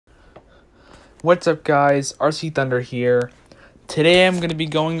What's up guys, RC Thunder here. Today I'm going to be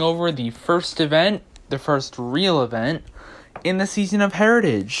going over the first event, the first real event, in the Season of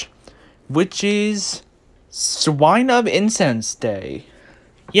Heritage, which is Swinub Incense Day.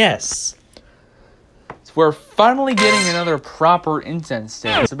 Yes, so we're finally getting another proper Incense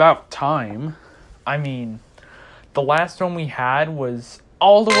Day. It's about time. I mean, the last one we had was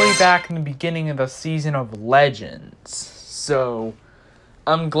all the way back in the beginning of the Season of Legends, so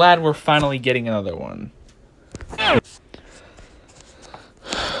I'm glad we're finally getting another one.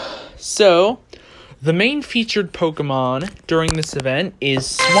 So, the main featured Pokemon during this event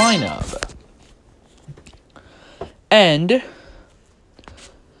is Swinub. And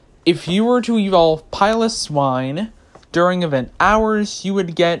if you were to evolve Piloswine during event hours, you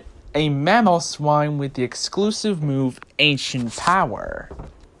would get a Mamoswine with the exclusive move Ancient Power.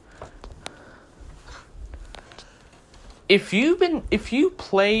 If you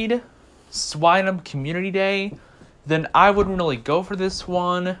played Swinub Community Day, then I wouldn't really go for this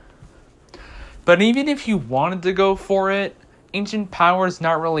one. But even if you wanted to go for it, Ancient Power is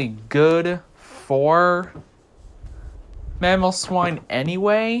not really good for Mamoswine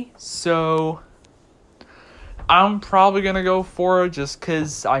anyway, so I'm probably going to go for it just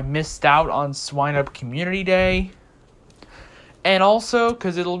because I missed out on Swinub Community Day. And also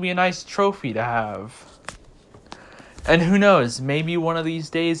because it'll be a nice trophy to have. And who knows, maybe one of these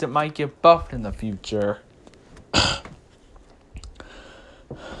days it might get buffed in the future.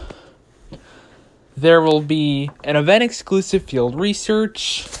 There will be an event-exclusive field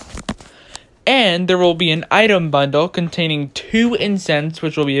research. And there will be an item bundle containing 2 Incense,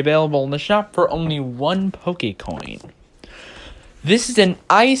 which will be available in the shop for only 1 Pokecoin. This is an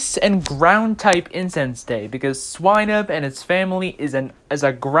Ice and Ground type Incense Day, because Swinub and its family is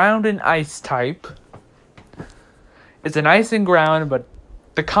a Ground and Ice type. It's an Ice and Ground, but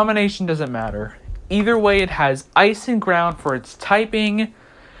the combination doesn't matter. Either way, it has Ice and Ground for its typing,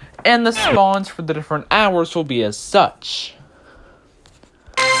 and the spawns for the different hours will be as such.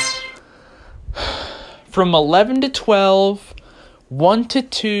 From 11 to 12, 1 to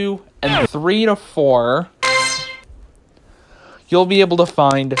 2, and 3 to 4, you'll be able to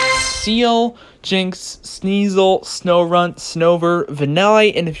find Seal, Jinx, Sneasel, Snorunt, Snover,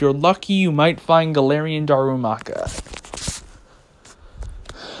 Vanillite, and if you're lucky, you might find Galarian Darumaka.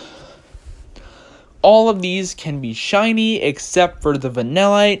 All of these can be shiny except for the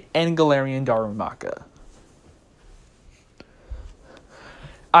Vanillite and Galarian Darumaka.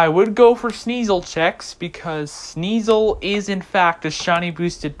 I would go for Sneasel checks because Sneasel is in fact a shiny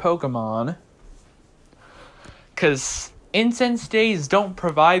boosted Pokemon. Because Incense Days don't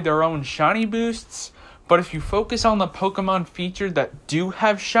provide their own shiny boosts, but if you focus on the Pokemon featured that do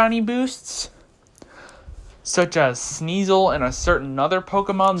have shiny boosts, such as Sneasel and a certain other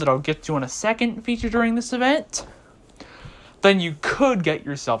Pokemon that I'll get to in a second featured during this event, then you could get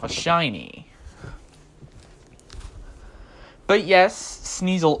yourself a shiny. But yes,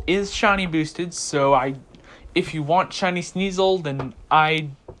 Sneasel is shiny boosted, so if you want shiny Sneasel, then I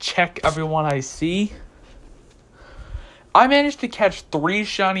check everyone I see. I managed to catch 3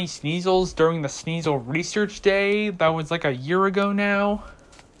 shiny Sneasels during the Sneasel Research Day. That was like a year ago now.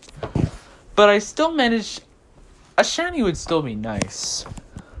 But I still managed... A shiny would still be nice.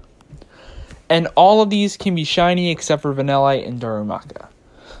 And all of these can be shiny except for Vanillite and Darumaka.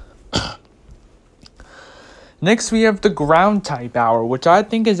 Next we have the Ground type hour, which I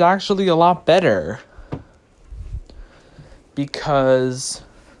think is actually a lot better. Because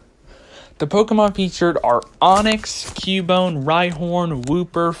the Pokemon featured are Onix, Cubone, Rhyhorn,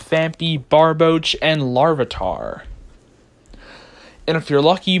 Wooper, Phanpy, Barboach, and Larvitar. And if you're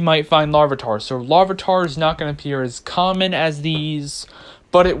lucky, you might find Larvitar. So Larvitar is not going to appear as common as these,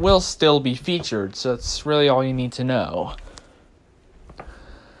 but it will still be featured. So that's really all you need to know.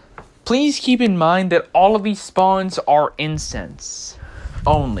 Please keep in mind that all of these spawns are Incense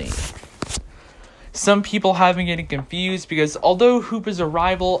only. Some people have been getting confused because although Hoopa's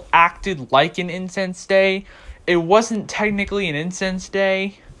arrival acted like an Incense Day, it wasn't technically an Incense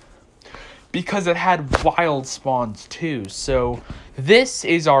Day because it had wild spawns too. So this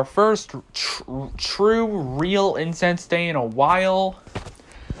is our first true real Incense Day in a while.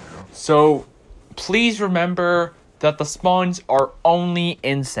 So please remember that the spawns are only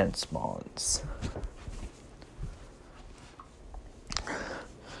Incense spawns.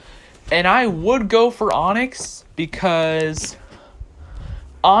 And I would go for Onix because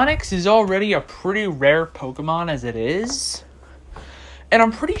Onix is already a pretty rare Pokemon as it is. And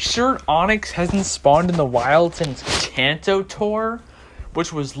I'm pretty sure Onix hasn't spawned in the wild since Kanto Tour,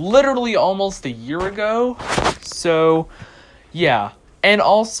 which was literally almost a year ago. So, yeah. And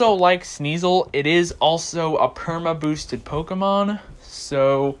also, like Sneasel, it is also a perma-boosted Pokemon.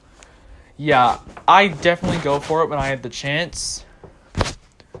 So, yeah, I definitely go for it when I had the chance.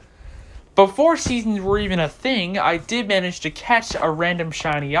 Before seasons were even a thing, I did manage to catch a random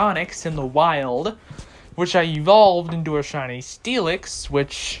shiny Onix in the wild, which I evolved into a shiny Steelix,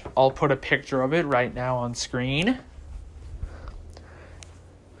 which I'll put a picture of it right now on screen.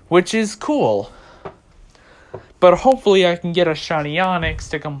 Which is cool. But hopefully I can get a shiny Onix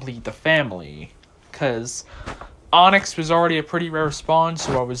to complete the family. Because Onix was already a pretty rare spawn,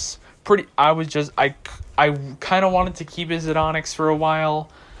 so I kind of wanted to keep his Onix for a while.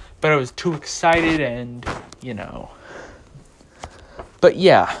 But I was too excited and, you know. But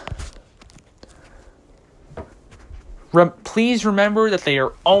yeah. Please remember that they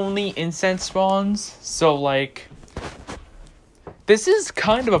are only Incense spawns. So, like, this is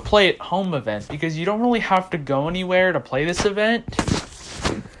kind of a play-at-home event because you don't really have to go anywhere to play this event.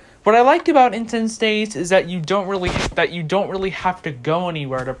 What I like about Incense Days is that you don't really have to go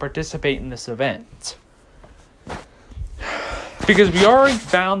anywhere to participate in this event. Because we already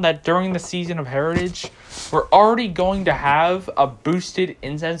found that during the Season of Heritage, we're already going to have a boosted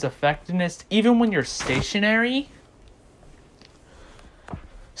Incense effectiveness even when you're stationary.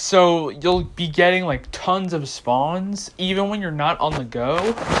 So you'll be getting like tons of spawns even when you're not on the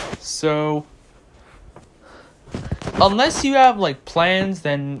go. So unless you have like plans,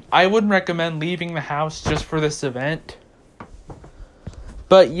 then I wouldn't recommend leaving the house just for this event.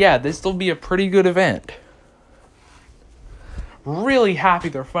 But yeah, this will be a pretty good event. Really happy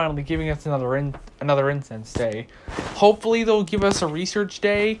they're finally giving us another Incense Day. Hopefully they'll give us a research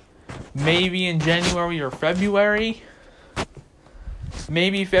day, maybe in January or February.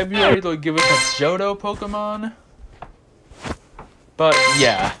 Maybe February they'll give us a Johto Pokemon. But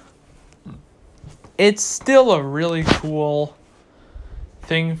yeah, it's still a really cool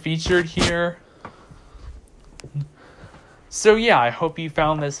thing featured here. So yeah, I hope you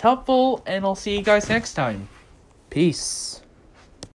found this helpful, and I'll see you guys next time. Peace.